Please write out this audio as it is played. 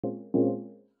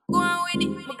Hey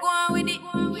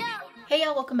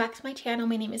y'all, welcome back to my channel.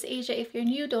 My name is Asia. If you're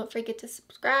new, don't forget to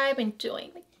subscribe and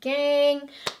join the gang.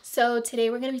 So today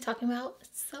we're going to be talking about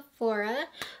Sephora.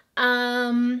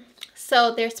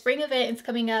 So their spring event is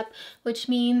coming up, which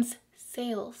means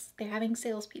sales. They're having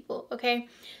sales, people, okay?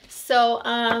 So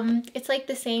it's like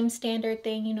the same standard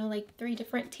thing, you know, like 3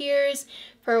 different tiers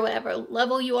for whatever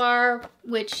level you are,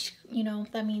 which, you know,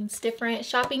 that means different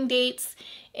shopping dates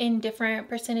and different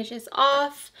percentages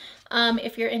off.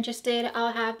 If you're interested,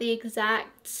 I'll have the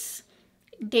exact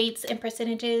dates and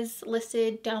percentages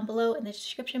listed down below in the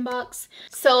description box.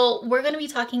 So we're going to be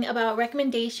talking about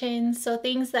recommendations, so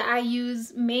things that I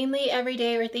use mainly every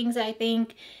day or things that I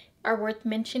think are worth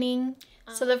mentioning.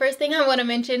 So the first thing I want to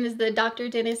mention is the Dr.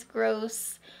 Dennis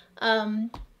Gross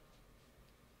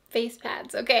face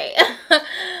pads, okay?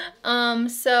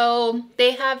 So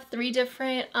they have 3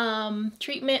 different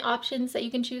treatment options that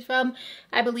you can choose from.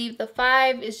 I believe the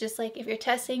 5 is just like if you're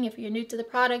testing, if you're new to the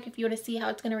product, if you want to see how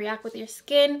it's going to react with your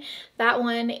skin. That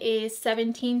one is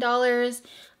 $17.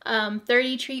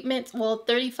 30 treatments, well,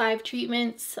 35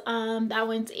 treatments, that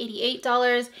one's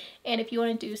 $88. And if you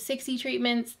want to do 60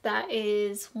 treatments, that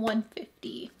is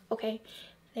 $150. Okay,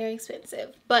 they're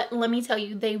expensive, but let me tell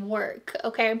you, they work.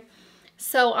 Okay,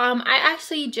 so I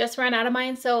actually just ran out of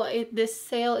mine, so this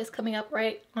sale is coming up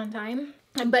right on time.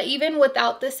 But even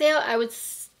without the sale, I would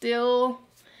still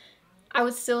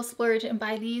splurge and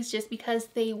buy these just because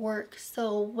they work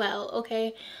so well.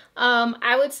 Okay,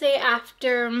 I would say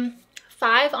after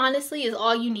 5 honestly is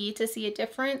all you need to see a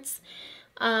difference.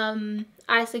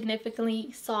 I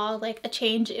significantly saw like a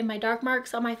change in my dark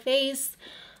marks on my face.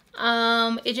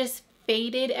 It just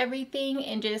faded everything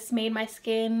and just made my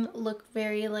skin look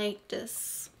very like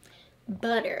just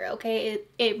butter. Okay,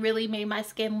 it really made my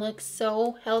skin look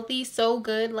so healthy, so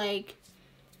good. Like,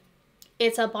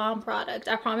 it's a bomb product,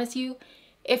 I promise you.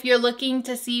 If you're looking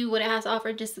to see what it has to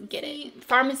offer, just get it.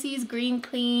 Pharmacy's Green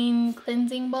Clean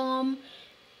Cleansing Balm,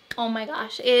 oh my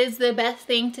gosh, it is the best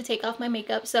thing to take off my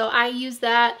makeup. So I use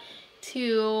that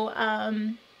to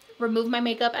remove my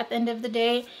makeup at the end of the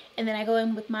day, and then I go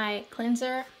in with my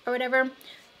cleanser or whatever.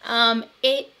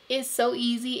 It is so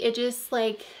easy. It just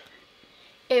like,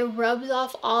 it rubs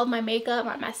off all of my makeup,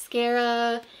 my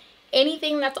mascara,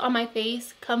 anything that's on my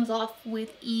face comes off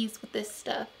with ease with this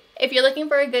stuff. If you're looking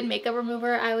for a good makeup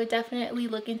remover, I would definitely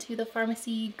look into the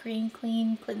Pharmacy Green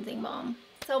Clean Cleansing Balm.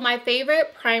 So my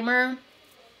favorite primer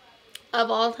of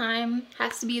all time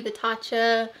has to be the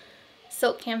Tatcha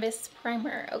Silk Canvas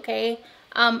Primer. Okay,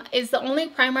 it's the only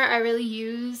primer I really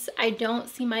use. I don't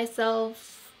see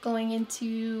myself going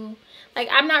into, like,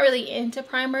 I'm not really into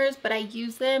primers, but I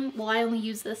use them. Well, I only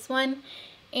use this one,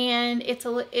 and it's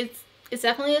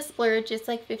definitely a splurge. It's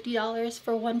like $50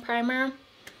 for one primer,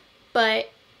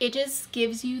 but it just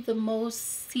gives you the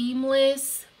most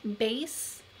seamless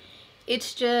base.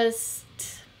 It's just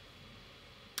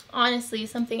honestly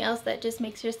something else that just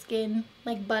makes your skin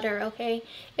like butter. Okay,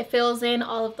 it fills in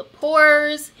all of the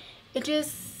pores. It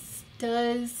just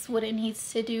does what it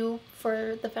needs to do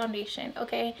for the foundation.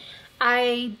 Okay,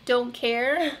 I don't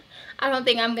care. I don't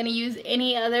think I'm gonna use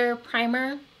any other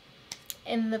primer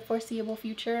in the foreseeable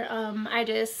future. I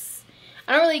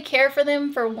don't really care for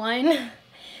them, for one.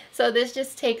 So this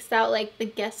just takes out like the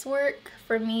guesswork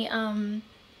for me, having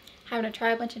to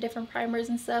try a bunch of different primers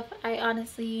and stuff. I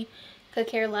honestly could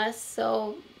care less.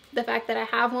 So the fact that I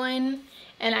have one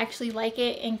and actually like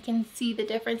it and can see the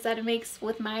difference that it makes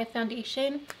with my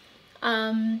foundation,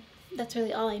 that's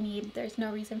really all I need. There's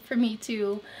no reason for me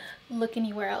to look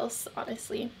anywhere else,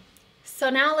 honestly. So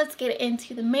now let's get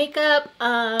into the makeup.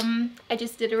 I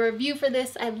just did a review for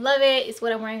this. I love it. It's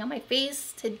what I'm wearing on my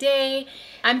face today.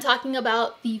 I'm talking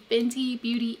about the Fenty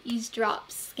Beauty Ease Drop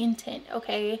Skin Tint.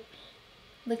 Okay,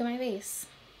 look at my face.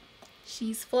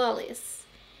 She's flawless.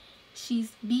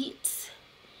 She's beat.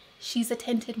 She's a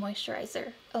tinted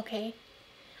moisturizer. Okay,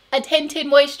 a tinted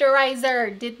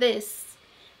moisturizer did this.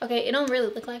 Okay, it don't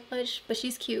really look like much, but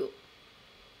she's cute.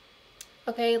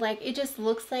 Okay, like, it just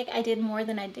looks like I did more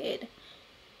than I did,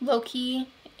 low-key,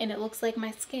 and it looks like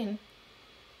my skin.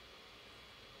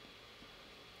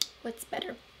 What's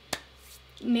better?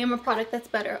 Name a product that's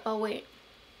better. Oh wait,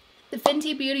 the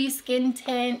Fenty Beauty Skin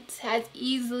Tint has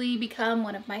easily become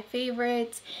one of my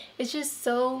favorites. It's just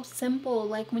so simple.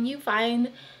 Like, when you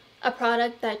find a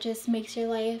product that just makes your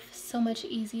life so much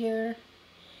easier,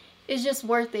 it's just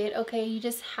worth it. Okay, you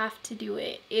just have to do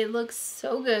it. It looks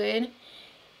so good.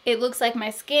 It looks like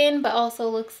my skin, but also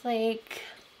looks like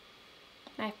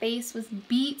my face was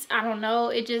beat. I don't know,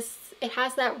 it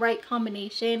has that right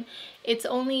combination. It's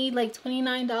only like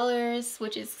 $29,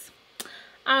 which is,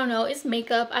 I don't know, it's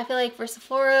makeup. I feel like for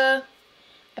Sephora,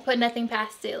 I put nothing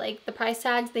past it. Like, the price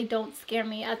tags, they don't scare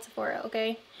me at Sephora,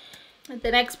 okay?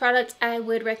 The next product I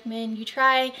would recommend you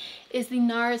try is the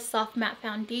NARS Soft Matte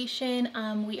Foundation.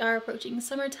 We are approaching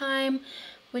summertime,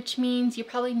 which means you're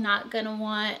probably not gonna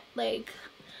want like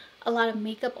a lot of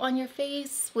makeup on your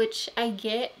face, which I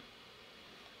get.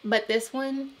 But this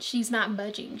one, she's not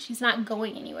budging. She's not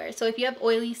going anywhere. So if you have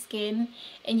oily skin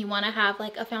and you want to have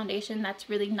like a foundation that's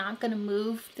really not going to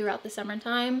move throughout the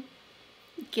summertime,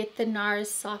 get the NARS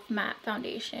Soft Matte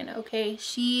Foundation, okay?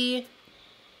 She's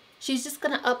just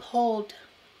going to uphold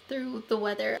through the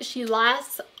weather. She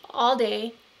lasts all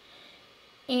day,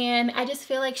 and I just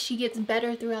feel like she gets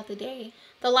better throughout the day.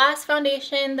 The last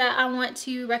foundation that I want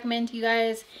to recommend to you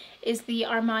guys is the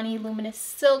Armani Luminous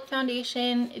Silk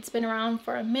Foundation. It's been around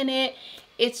for a minute.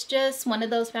 It's just one of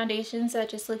those foundations that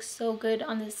just looks so good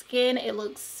on the skin. It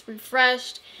looks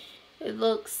refreshed. It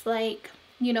looks like,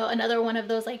 you know, another one of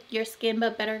those like your skin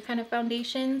but better kind of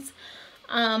foundations.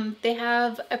 They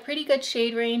have a pretty good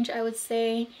shade range, I would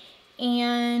say,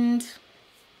 and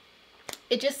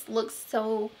it just looks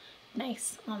so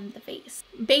nice on the face.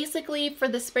 Basically, for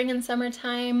the spring and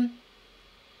summertime,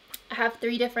 I have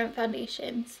 3 different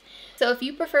foundations. So if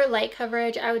you prefer light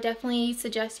coverage, I would definitely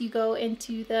suggest you go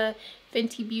into the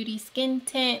Fenty Beauty Skin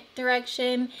Tint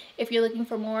direction. If you're looking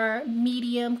for more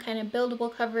medium kind of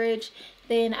buildable coverage,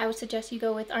 then I would suggest you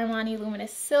go with Armani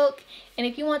Luminous Silk. And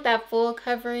if you want that full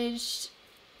coverage,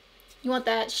 you want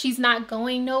that she's not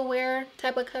going nowhere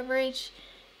type of coverage,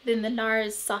 then the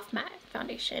NARS Soft Matte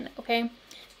Foundation, okay?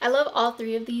 I love all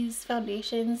 3 of these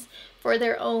foundations for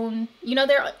their own, you know,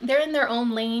 they're in their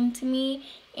own lane to me,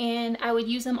 and I would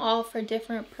use them all for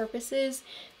different purposes.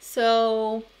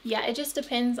 So yeah, it just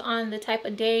depends on the type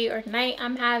of day or night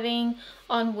I'm having,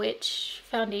 on which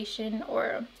foundation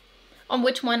or on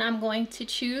which one I'm going to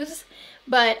choose.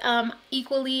 But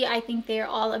equally, I think they're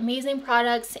all amazing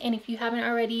products, and if you haven't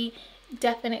already,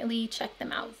 definitely check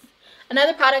them out.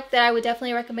 Another product that I would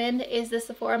definitely recommend is the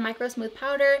Sephora Micro Smooth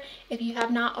Powder. If you have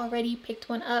not already picked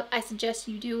one up, I suggest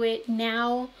you do it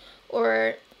now.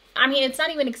 Or, I mean, it's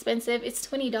not even expensive. It's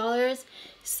 $20.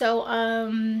 So, I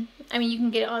mean, you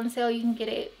can get it on sale. You can get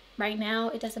it right now.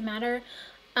 It doesn't matter.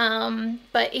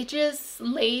 But it just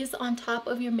lays on top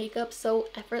of your makeup so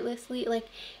effortlessly. Like,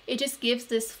 it just gives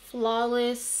this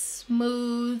flawless,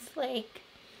 smooth, like,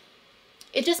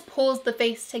 it just pulls the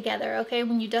face together, okay?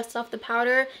 When you dust off the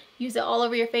powder, use it all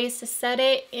over your face to set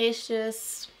it. It's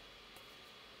just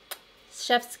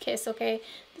chef's kiss, okay?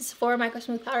 The Sephora Micro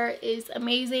Smooth Powder is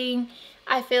amazing.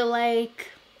 I feel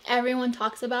like everyone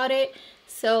talks about it.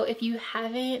 So if you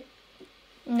haven't,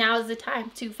 now's the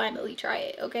time to finally try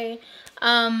it, okay?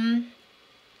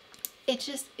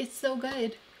 It's so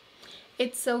good.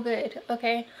 It's so good,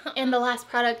 okay? And the last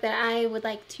product that I would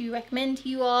like to recommend to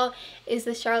you all is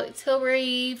the Charlotte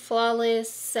Tilbury Flawless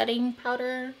Setting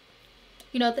Powder.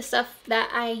 You know, the stuff that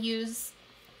I use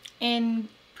in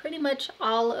pretty much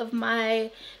all of my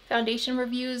foundation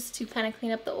reviews to kind of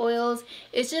clean up the oils.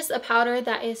 It's just a powder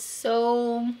that is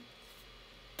so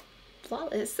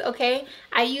flawless, okay?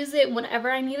 I use it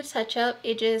whenever I need a touch-up.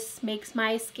 It just makes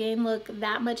my skin look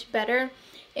that much better.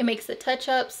 It makes the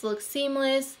touch-ups look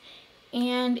seamless.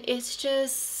 And it's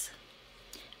just,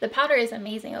 the powder is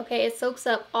amazing, okay? It soaks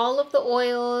up all of the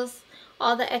oils,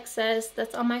 all the excess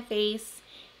that's on my face,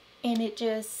 and it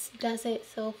just does it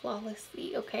so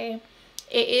flawlessly, okay?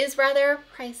 It is rather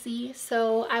pricey,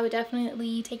 so I would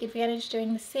definitely take advantage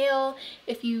during the sale.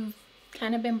 If you've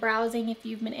kind of been browsing, if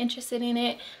you've been interested in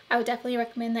it, I would definitely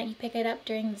recommend that you pick it up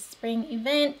during the spring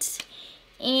event.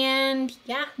 And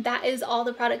yeah, that is all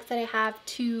the products that I have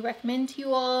to recommend to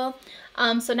you all.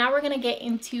 So now we're gonna get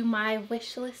into my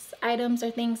wish list items,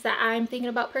 or things that I'm thinking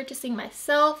about purchasing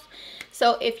myself.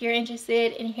 So if you're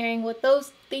interested in hearing what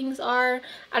those things are,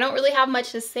 I don't really have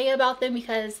much to say about them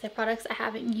because they're products I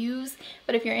haven't used.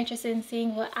 But if you're interested in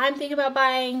seeing what I'm thinking about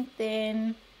buying,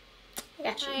 then I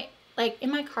got you. Like, in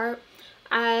my cart,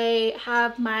 I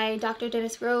have my Dr.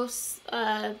 Dennis Gross,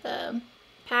 the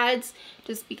pads,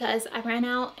 just because I ran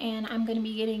out, and I'm gonna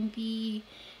be getting the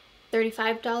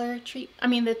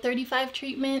 $35 the 35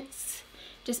 treatments,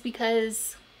 just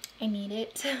because I need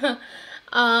it.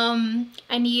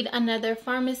 I need another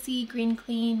Pharmacy Green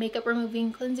Clean Makeup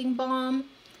Removing Cleansing Balm,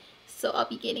 so I'll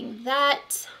be getting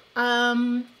that.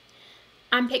 I'm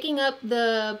picking up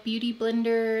the Beauty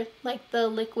Blender, like the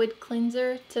liquid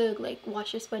cleanser to like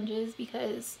wash your sponges,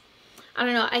 because I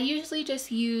don't know, I usually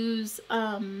just use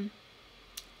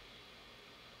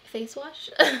face wash.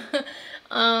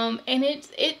 And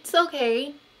it's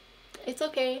okay,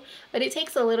 but it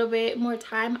takes a little bit more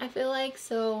time, I feel like.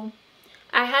 So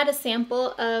I had a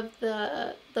sample of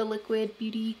the liquid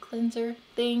beauty cleanser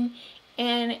thing,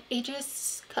 and it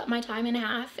just cut my time in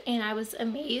half, and I was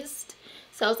amazed.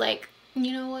 So I was like,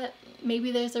 you know what,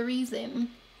 maybe there's a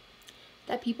reason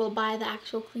that people buy the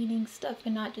actual cleaning stuff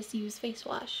and not just use face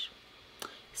wash.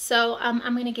 So I'm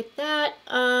gonna get that.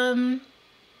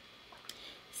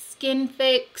 Skin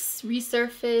Fix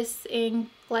Resurface and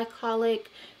Glycolic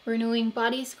Renewing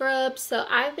Body Scrub. So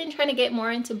I've been trying to get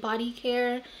more into body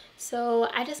care, so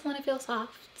I just want to feel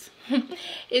soft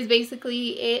is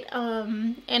basically it.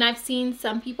 And I've seen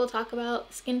some people talk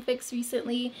about Skin Fix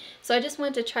recently, so I just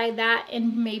wanted to try that,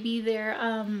 and maybe their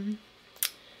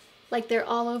like their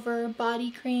all over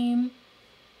body cream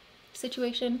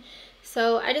situation.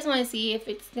 So I just want to see if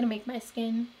it's gonna make my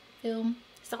skin feel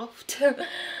soft.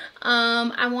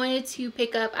 I wanted to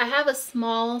pick up, I have a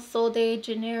small Sol de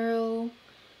Janeiro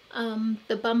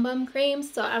the Bum Bum cream,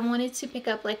 so I wanted to pick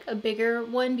up like a bigger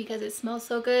one because it smells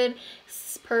so good.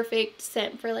 It's perfect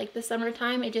scent for like the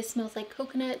summertime. It just smells like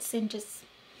coconuts and just,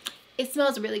 it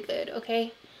smells really good.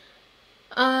 Okay.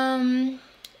 I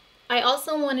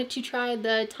also wanted to try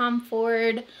the Tom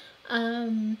Ford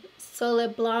Soleil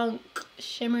Blanc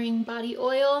Shimmering Body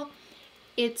Oil.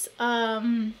 It's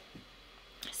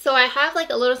so I have like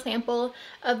a little sample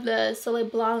of the Soleil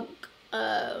Blanc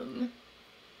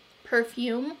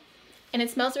perfume, and it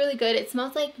smells really good. It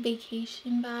smells like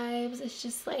vacation vibes. It's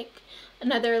just like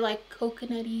another like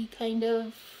coconutty kind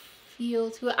of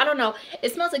feel to it. I don't know,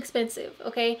 it smells expensive.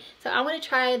 Okay, so I want to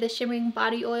try the shimmering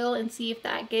body oil and see if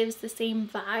that gives the same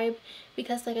vibe,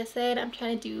 because like I said, I'm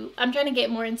trying to get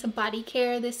more into body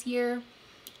care this year,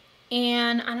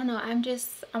 and I don't know, I want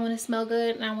to smell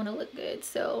good and I want to look good.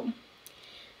 So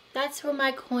that's where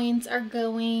my coins are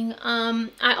going.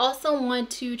 I also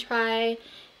want to try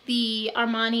the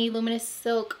Armani Luminous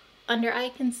Silk Under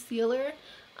Eye Concealer.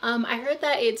 I heard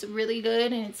that it's really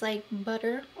good and it's like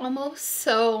butter almost.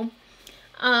 So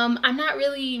I don't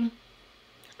really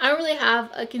have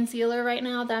a concealer right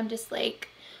now that I'm just like,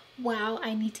 wow,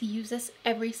 I need to use this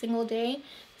every single day.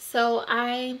 So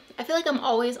I feel like I'm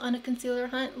always on a concealer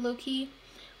hunt, low-key.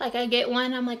 Like I get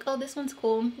one, I'm like, oh, this one's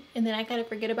cool, and then I kind of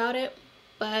forget about it.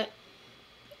 But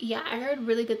yeah, I heard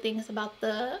really good things about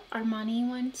the Armani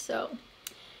one, so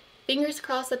fingers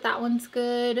crossed that that one's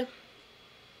good.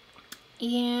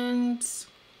 And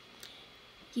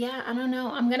yeah, I don't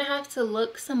know, I'm gonna have to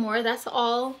look some more. That's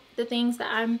all the things that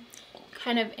I'm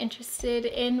kind of interested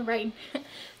in right now.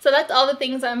 So that's all the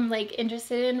things I'm like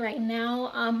interested in right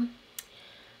now.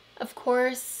 Of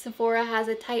course, Sephora has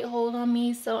a tight hold on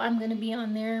me, so I'm gonna be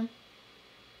on there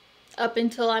up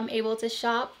until I'm able to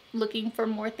shop, looking for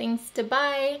more things to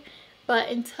buy. But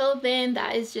until then,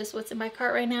 that is just what's in my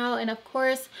cart right now. And of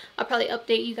course, I'll probably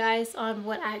update you guys on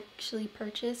what I actually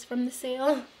purchased from the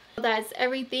sale. That's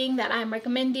everything that I'm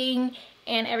recommending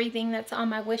and everything that's on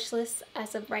my wish list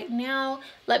as of right now.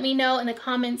 Let me know in the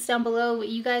comments down below what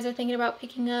you guys are thinking about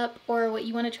picking up, or what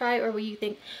you want to try, or what you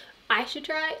think I should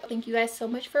try. Thank you guys so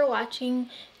much for watching.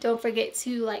 Don't forget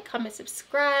to like, comment,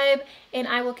 subscribe, and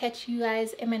I will catch you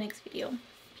guys in my next video.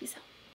 Peace out.